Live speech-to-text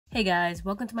Hey guys,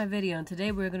 welcome to my video, and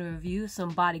today we're going to review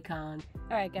some Body-kun.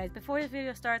 Alright guys, before this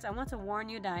video starts, I want to warn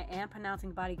you that I am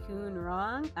pronouncing Body-kun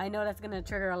wrong. I know that's going to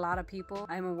trigger a lot of people.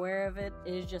 I'm aware of it.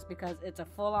 It is just because it's a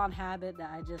full-on habit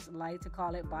that I just like to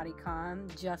call it Body-kun,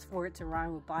 just for it to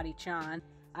rhyme with Body-chan.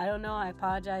 I don't know, I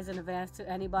apologize in advance to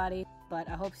anybody, but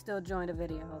I hope you still join the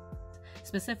video.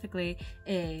 Specifically,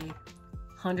 a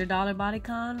 $100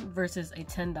 Body-kun versus a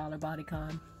 $10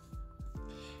 Body-kun.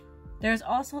 There's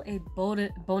also a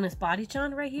bonus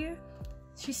Body-chan right here.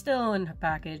 She's still in her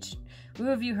package. We'll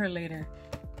review her later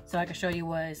so I can show you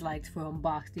what it's like to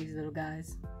unbox these little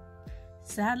guys.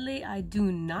 Sadly, I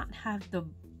do not have the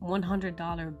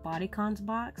 $100 Body-kun's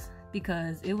box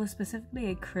because it was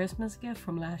specifically a Christmas gift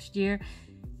from last year,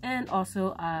 and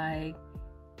also I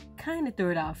kind of threw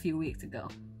it out a few weeks ago.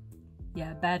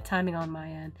 Yeah, bad timing on my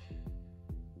end.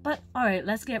 But alright,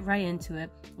 let's get right into it.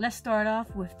 Let's start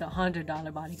off with the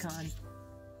 $100 Body-kun.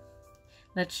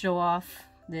 Let's show off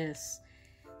this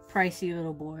pricey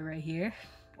little boy right here,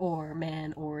 or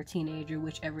man or teenager,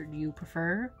 whichever you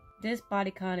prefer. This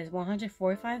Body-kun is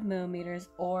 145 millimeters,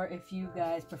 or if you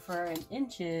guys prefer in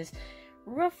inches,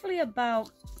 roughly about,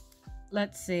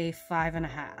 let's say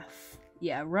 5.5.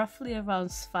 Yeah, roughly around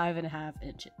 5.5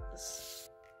 inches.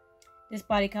 This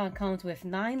Body-kun comes with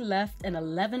 9 left and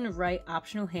 11 right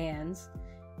optional hands,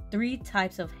 3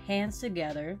 types of hands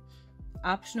together,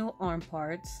 optional arm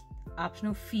parts,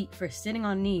 optional feet for sitting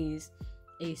on knees,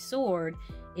 a sword,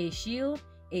 a shield,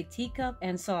 a teacup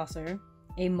and saucer,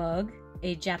 a mug,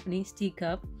 a Japanese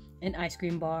teacup, an ice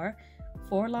cream bar,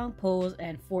 4 long poles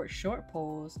and 4 short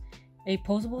poles, a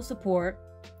posable support,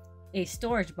 a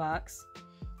storage box,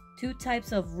 2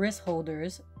 types of wrist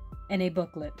holders, and a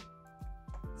booklet.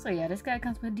 So yeah, this guy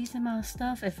comes with a decent amount of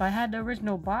stuff. If I had the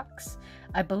original box,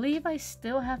 I believe I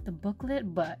still have the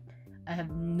booklet, but I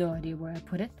have no idea where I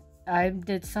put it. I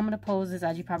did some of the poses,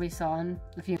 as you probably saw in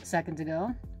a few seconds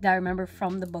ago, that I remember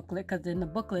from the booklet, because in the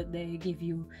booklet they give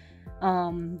you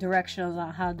directions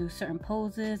on how to do certain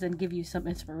poses and give you some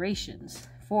inspirations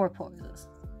for poses.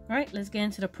 Alright, let's get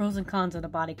into the pros and cons of the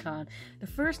Body-kun. The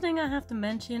first thing I have to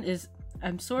mention is,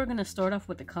 I'm sort of going to start off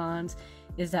with the cons,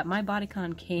 is that my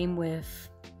Body-kun came with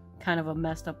kind of a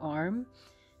messed up arm.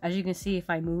 As you can see, if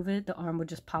I move it, the arm would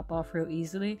just pop off real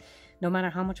easily. No matter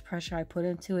how much pressure I put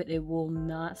into it, it will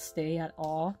not stay at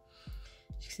all.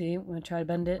 You see, I'm going to try to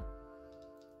bend it.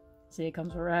 See, it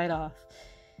comes right off.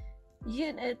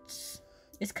 Yeah, it's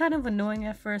kind of annoying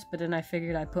at first, but then I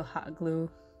figured I'd put hot glue.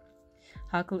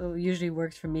 Hot glue usually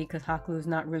works for me because hot glue is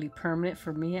not really permanent,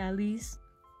 for me at least.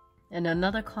 And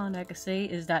another con I could say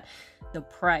is that the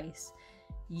price.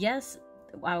 Yes,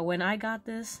 when I got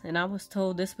this and I was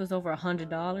told this was over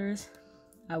 $100,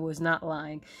 I was not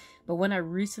lying. But when I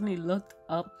recently looked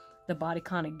up the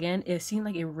Body-kun again, it seemed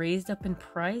like it raised up in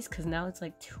price because now it's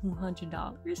like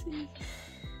 $200.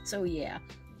 So yeah,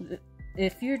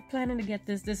 if you're planning to get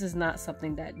this, this is not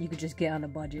something that you could just get on a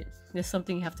budget. It's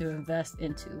something you have to invest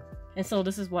into. And so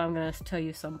this is why I'm going to tell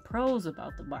you some pros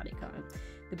about the Body-kun.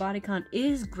 The Body-kun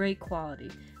is great quality.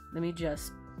 Let me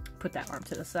just put that arm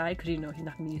to the side because you know he's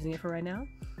not going to be using it for right now.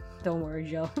 Don't worry,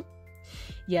 Joe.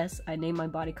 Yes, I named my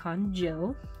Body-kun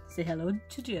Joe. Say hello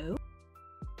to Joe.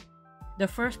 The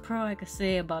first pro I could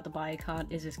say about the Body-kun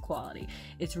is its quality.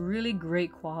 It's really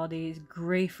great quality. It's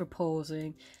great for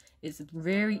posing. It's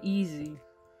very easy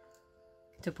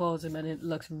to pose him and it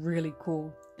looks really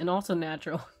cool and also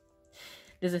natural.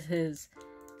 This is his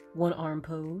one arm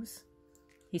pose.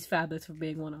 He's fabulous for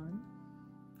being one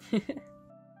arm.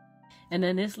 And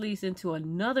then this leads into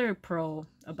another pro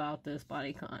about this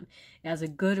Body-kun. It has a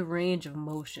good range of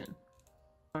motion.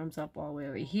 Arms up all the way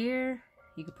over here.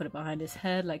 You can put it behind his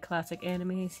head like classic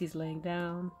animes. He's laying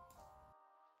down.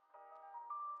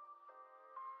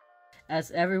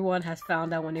 As everyone has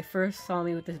found out when they first saw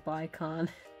me with this Body-kun,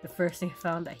 the first thing I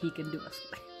found that he can do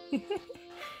is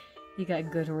he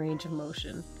got good range of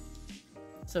motion.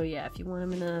 So yeah, if you want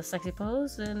him in a sexy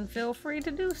pose, then feel free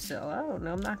to do so. I don't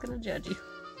know, I'm not gonna judge you.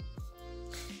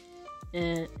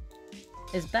 And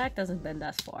his back doesn't bend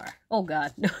that far. Oh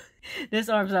god, no. This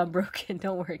arm's not broken.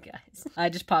 Don't worry, guys. I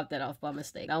just popped that off by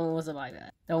mistake. That one wasn't like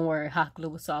that. Don't worry, hot glue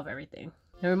will solve everything.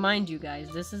 And remind you guys,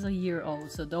 this is a year old,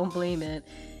 so don't blame it.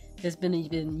 It's been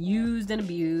used and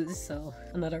abused. So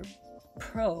another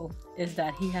pro is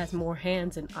that he has more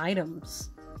hands and items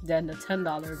than the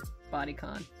 $10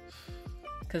 Body-kun.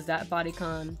 Because that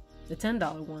Body-kun, the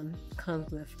 $10 one,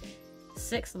 comes with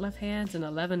 6 left hands and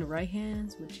 11 right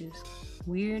hands, which is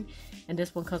weird. And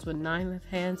this one comes with 9 left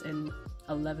hands and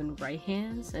 11 right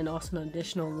hands, and also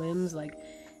additional limbs like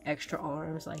extra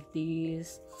arms like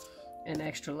these, and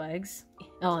extra legs.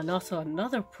 Oh, and also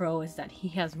another pro is that he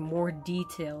has more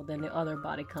detail than the other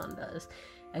Body-kun does.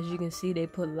 As you can see, they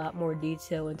put a lot more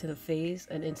detail into the face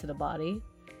and into the body.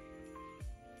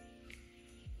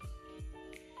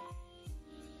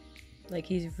 Like,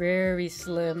 he's very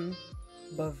slim,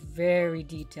 but very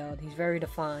detailed. He's very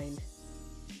defined.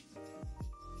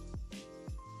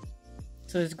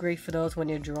 So it's great for those when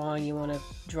you're drawing, you want to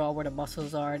draw where the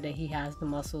muscles are, that he has the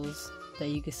muscles that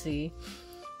you can see.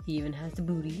 He even has the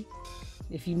booty,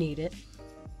 if you need it.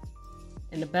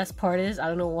 And the best part is, I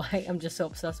don't know why I'm just so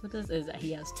obsessed with this, is that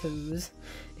he has toes.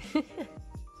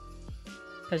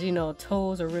 Because, you know,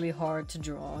 toes are really hard to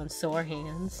draw, and so are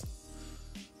hands.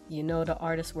 You know, the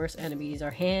artist's worst enemies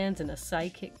are hands, and a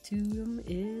sidekick to them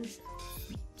is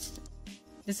feet.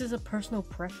 This is a personal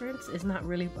preference. It's not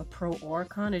really a pro or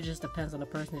con. It just depends on the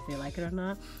person if you like it or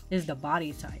not. Is the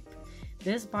body type.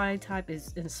 This body type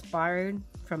is inspired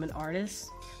from an artist.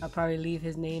 I'll probably leave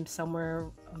his name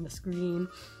somewhere on the screen.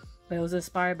 But it was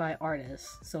inspired by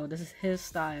artists. So this is his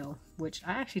style, which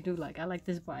I actually do like. I like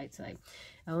this body type.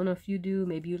 I don't know if you do.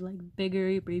 Maybe you like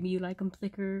bigger. Maybe you like them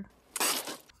thicker.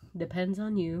 Depends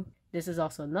on you. This is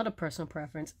also another personal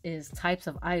preference, is types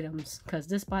of items, because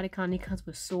this Body-kun, he comes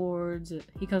with swords.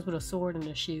 He comes with a sword and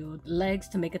a shield, legs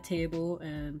to make a table,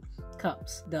 and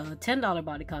cups. The $10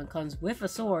 Body-kun comes with a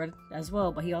sword as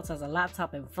well, but he also has a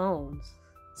laptop and phones.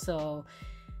 So,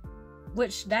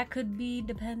 which that could be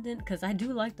dependent, because I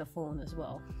do like the phone as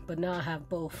well, but now I have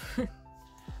both.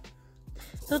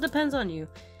 So it depends on you.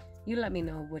 You let me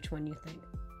know which one you think.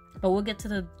 But we'll get to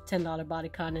the $10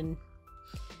 Body-kun and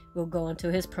we'll go into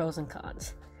his pros and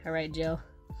cons. Alright, Joe.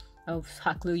 I'll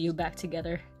glue you back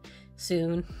together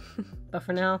soon. But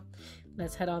for now,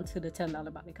 let's head on to the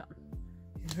 $10 Body-kun.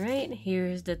 Alright,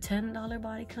 here's the $10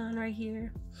 Body-kun right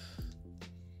here.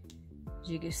 As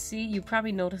you can see, you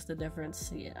probably noticed the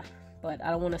difference. Yeah, but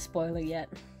I don't want to spoil it yet.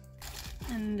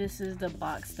 And this is the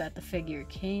box that the figure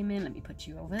came in. Let me put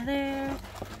you over there.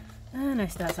 And I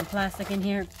still have some plastic in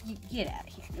here. Get out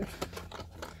of here.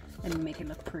 Let me make it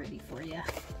look pretty for you.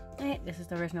 Alright, this is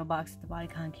the original box that the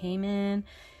Body-kun came in.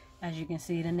 As you can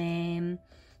see, the name,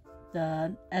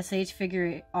 the SH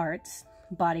Figure Arts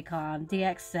Body-kun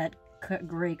DX Set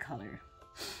Gray Color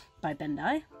by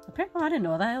Bandai. Apparently, I didn't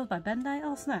know that it was by Bandai.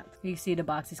 Oh snap! You can see the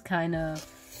box is kind of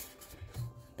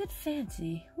a bit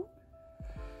fancy.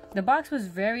 The box was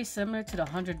very similar to the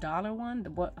 $100 one.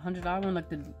 The $100 one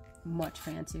looked much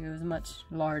fancier. It was much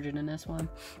larger than this one.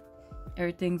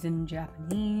 Everything's in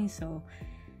Japanese, so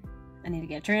I need to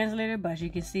get a translator, but as you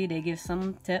can see, they give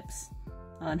some tips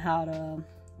on how to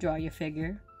draw your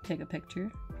figure. Take a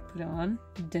picture, put it on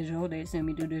digital. They assume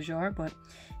you do digital art, but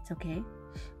it's okay.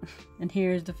 And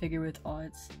here's the figure with all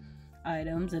its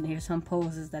items, and here's some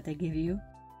poses that they give you.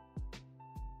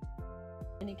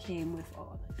 And it came with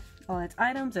all its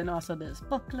items, and also this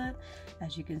booklet.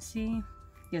 As you can see,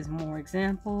 gives more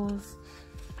examples,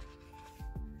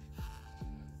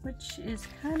 which is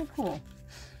kind of cool.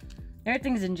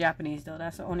 Everything's in Japanese though.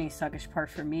 That's the only suckish part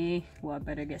for me. Well, I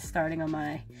better get starting on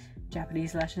my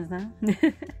Japanese lessons now.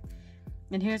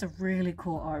 And here's a really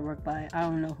cool artwork by, I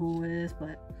don't know who it is,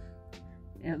 but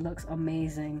it looks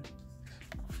amazing.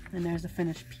 And there's the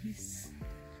finished piece.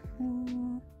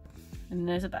 And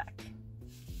there's a back.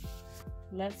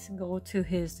 Let's go to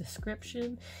his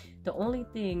description. The only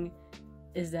thing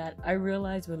is that I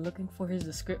realized when looking for his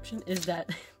description is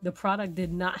that the product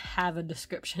did not have a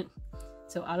description.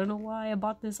 So I don't know why I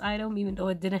bought this item, even though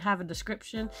it didn't have a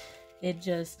description. It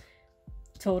just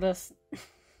told us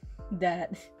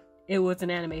that it was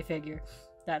an anime figure.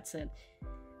 That's it.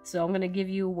 So I'm gonna give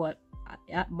you what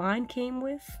mine came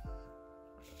with.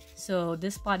 So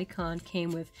this Body-kun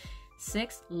came with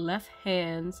 6 left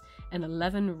hands and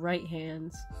 11 right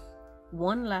hands,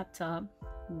 1 laptop,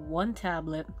 1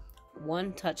 tablet,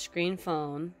 1 touchscreen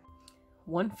phone,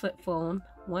 1 flip phone,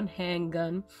 1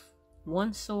 handgun,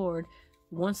 1 sword,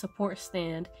 1 support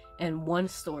stand, and 1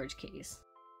 storage case.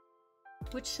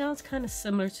 Which sounds kind of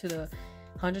similar to the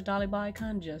 $100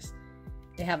 Body-kun, just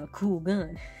they have a cool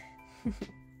gun.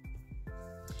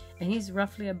 And he's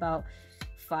roughly about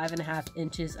 5.5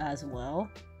 inches as well,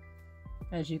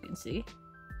 as you can see.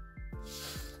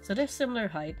 So they're similar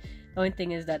height. The only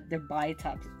thing is that their body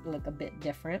types look a bit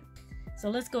different. So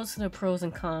let's go to the pros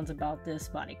and cons about this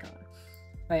Body-kun.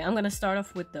 Right, I'm gonna start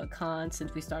off with the cons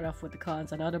since we start off with the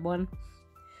cons another one.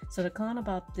 So the con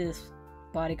about this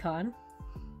Body-kun,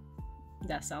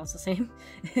 that sounds the same,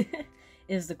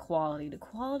 is the quality. The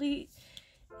quality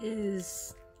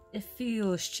is, it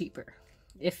feels cheaper.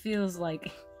 It feels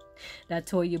like that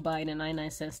toy you buy in a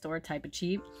 99-cent store type of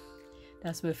cheap.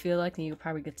 That's what it feels like, and you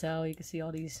probably could tell. You can see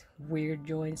all these weird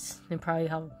joints and probably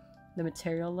how the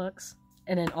material looks.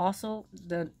 And then also,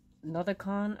 another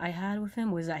con I had with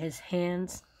him was that his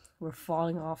hands were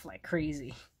falling off like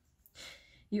crazy.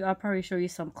 I'll probably show you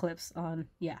some clips on,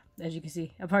 yeah, as you can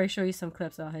see, I'll probably show you some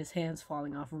clips on his hands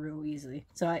falling off real easily.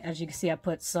 So as you can see, I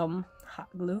put some hot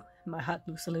glue, my hot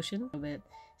glue solution, a bit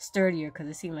sturdier because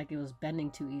it seemed like it was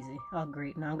bending too easy. Oh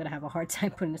great, now I'm gonna have a hard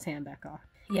time putting his hand back off.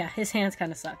 Yeah, his hands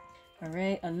kind of suck.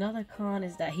 Alright, another con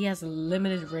is that he has a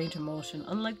limited range of motion.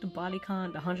 Unlike the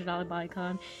Body-kun, the $100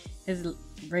 Body-kun, his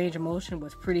range of motion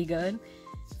was pretty good.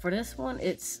 For this one,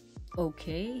 it's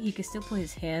okay. He can still put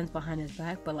his hands behind his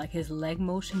back, but like his leg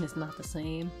motion is not the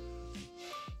same.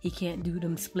 He can't do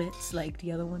them splits like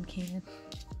the other one can.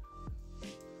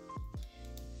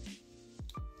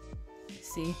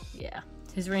 See? Yeah.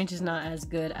 His range is not as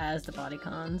good as the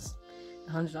Body-kun's,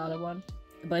 the $100 one.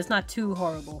 But it's not too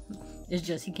horrible. It's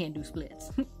just he can't do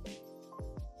splits.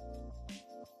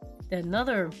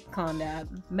 Another con that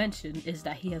I mentioned is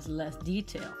that he has less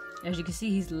detail. As you can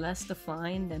see, he's less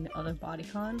defined than the other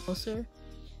Body-kun. Closer.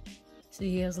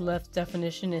 See, he has less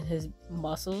definition in his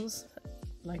muscles,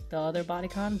 like the other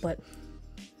Body-kun. But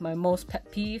my most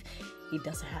pet peeve, he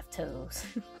doesn't have toes.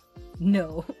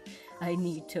 No, I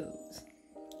need toes.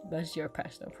 That's your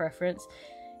personal preference.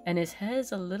 And his head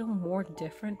is a little more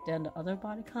different than the other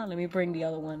Body-kun. Let me bring the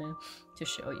other one in to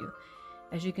show you.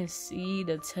 As you can see,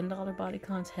 the $10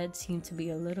 Body-kun's head seems to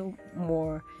be a little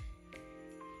more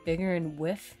bigger in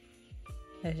width.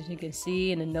 As you can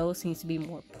see, and the nose seems to be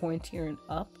more pointier and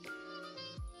up,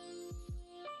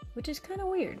 which is kind of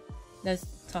weird.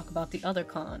 Let's talk about the other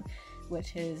con,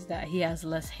 which is that he has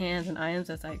less hands and items.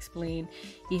 As I explained,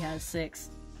 he has 6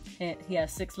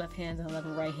 left hands and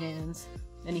 11 right hands.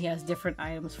 And he has different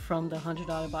items from the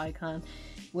 $100 Body-kun,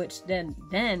 which then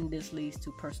this leads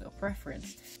to personal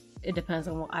preference. It depends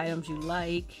on what items you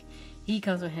like. He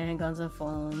comes with handguns and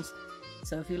phones,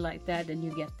 so if you like that, then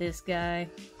you get this guy.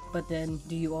 But then,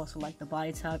 do you also like the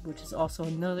body type, which is also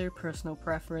another personal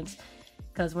preference?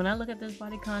 Because when I look at this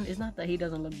Body-kun, it's not that he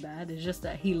doesn't look bad, it's just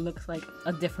that he looks like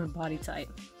a different body type.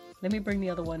 Let me bring the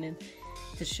other one in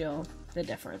to show the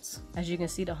difference. As you can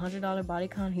see, the $100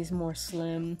 Body-kun, he's more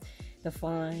slim,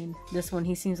 defined. This one,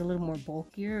 he seems a little more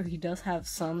bulkier. He does have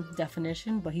some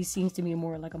definition, but he seems to be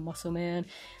more like a muscle man.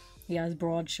 He has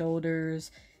broad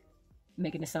shoulders,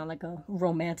 making it sound like a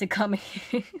romantic comedy.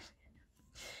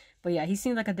 But yeah, he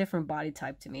seems like a different body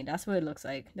type to me. That's what it looks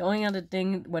like. The only other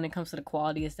thing when it comes to the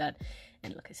quality is that,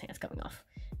 and look, his hand's coming off.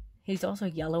 He's also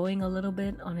yellowing a little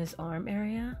bit on his arm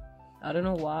area. I don't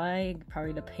know why,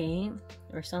 probably the paint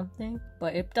or something.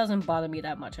 But it doesn't bother me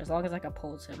that much as long as I can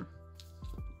pose him.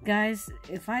 Guys,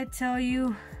 if I tell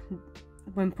you,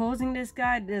 when posing this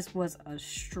guy, this was a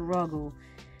struggle.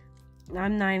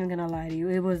 I'm not even gonna lie to you.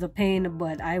 It was a pain in the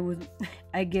butt.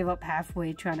 I gave up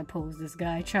halfway trying to pose this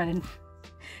guy, trying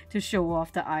to show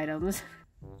off the items.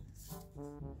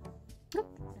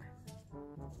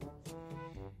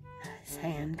 His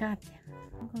hand, goddamn.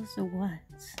 Goes to what?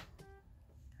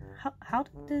 How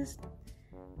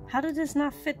did this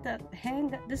not fit the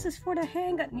handgun? This is for the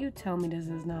handgun. You tell me this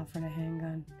is not for the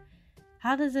handgun.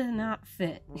 How does it not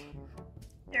fit?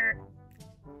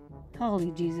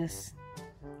 Holy Jesus.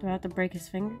 Do I have to break his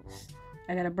fingers?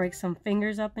 I gotta break some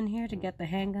fingers up in here to get the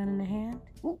handgun in the hand.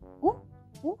 Ooh, ooh,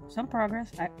 ooh, some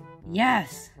progress.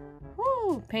 Yes!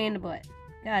 Woo! Pain in the butt.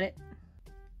 Got it.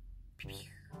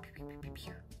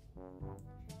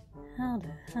 How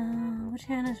the hell? Which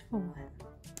hand is for what?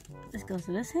 This goes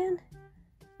to this hand?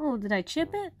 Oh, did I chip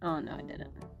it? Oh, no, I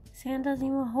didn't. This hand doesn't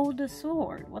even hold the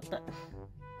sword. What the?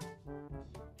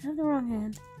 I have the wrong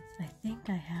hand. I think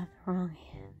I have the wrong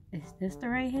hand. Is this the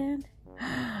right hand?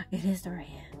 It is the right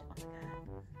hand. Oh my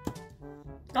god.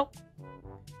 Oh!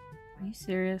 Are you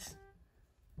serious?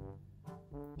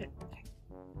 Now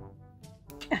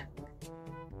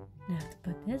I have to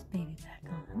put this baby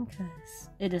back on because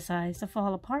it decides to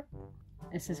fall apart.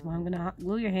 This is why I'm gonna hot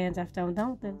glue your hands after I'm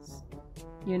done with this.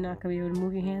 You're not gonna be able to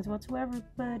move your hands whatsoever,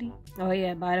 buddy. Oh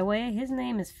yeah, by the way, his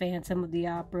name is Phantom of the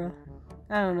Opera.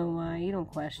 I don't know why, you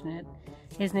don't question it.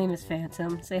 His name is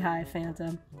Phantom. Say hi,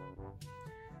 Phantom.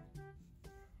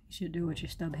 You should do it with your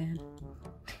stub hand.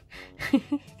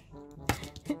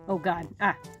 Oh god.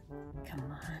 Ah. Come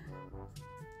on.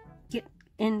 Get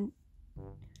in.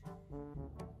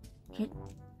 Get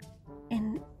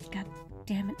in. God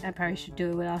damn it. I probably should do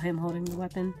it without him holding the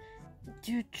weapon.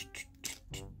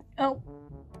 Oh.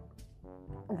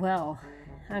 Well,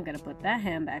 I'm gonna put that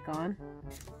hand back on.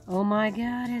 Oh my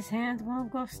god, his hands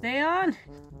won't go stay on.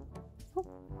 Oh,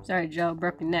 sorry, Joe.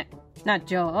 Broke your neck. Not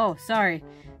Joe. Oh, sorry.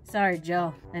 Sorry,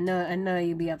 Joe. I know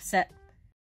you'd be upset.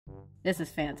 This is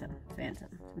Phantom. Phantom.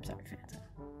 I'm sorry, Phantom.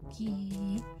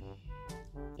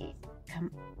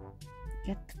 Come.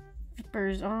 Get the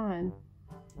flippers on.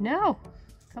 No!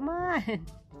 Come on!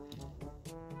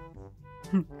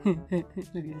 Look at his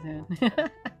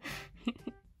hand.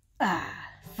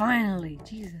 Finally!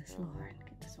 Jesus Lord.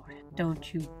 Get this order.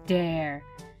 Don't you dare.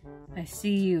 I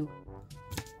see you.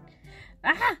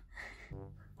 Ah!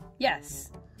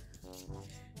 Yes!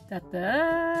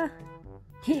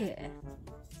 Yeah.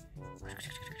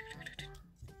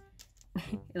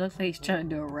 It looks like he's trying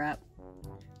to do a rap.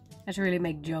 I should really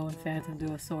make Joe and Phantom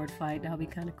do a sword fight. That would be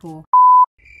kind of cool.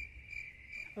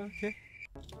 Okay.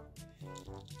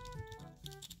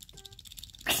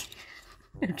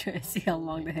 I'm trying to see how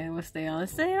long the hand will stay on.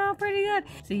 It's staying on pretty good.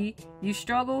 See, you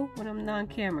struggle when I'm not on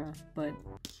camera, but...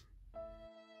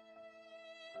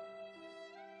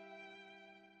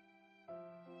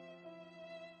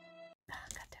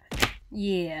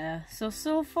 Yeah,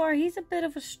 so far he's a bit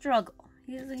of a struggle.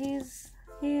 He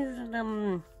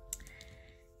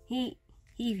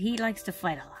likes to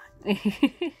fight a lot.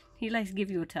 He likes to give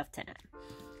you a tough time.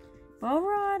 But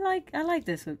overall, I like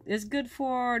this one. It's good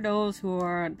for those who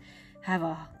have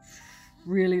a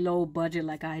really low budget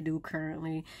like I do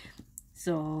currently.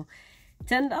 So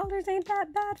 $10 ain't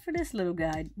that bad for this little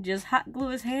guy. Just hot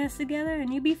glue his hands together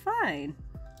and you'll be fine.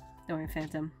 Don't worry,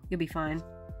 Phantom. You'll be fine.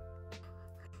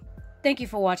 Thank you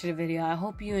for watching the video. I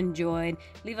hope you enjoyed.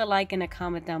 Leave a like and a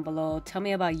comment down below. Tell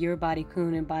me about your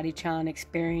Body-kun and Body-chan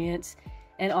experience.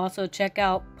 And also check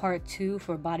out part 2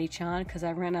 for Body-chan because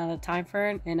I ran out of time for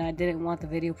it and I didn't want the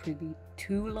video to be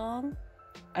too long.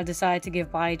 I decided to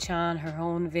give Body-chan her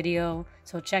own video.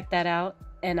 So check that out.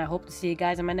 And I hope to see you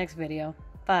guys in my next video.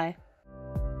 Bye.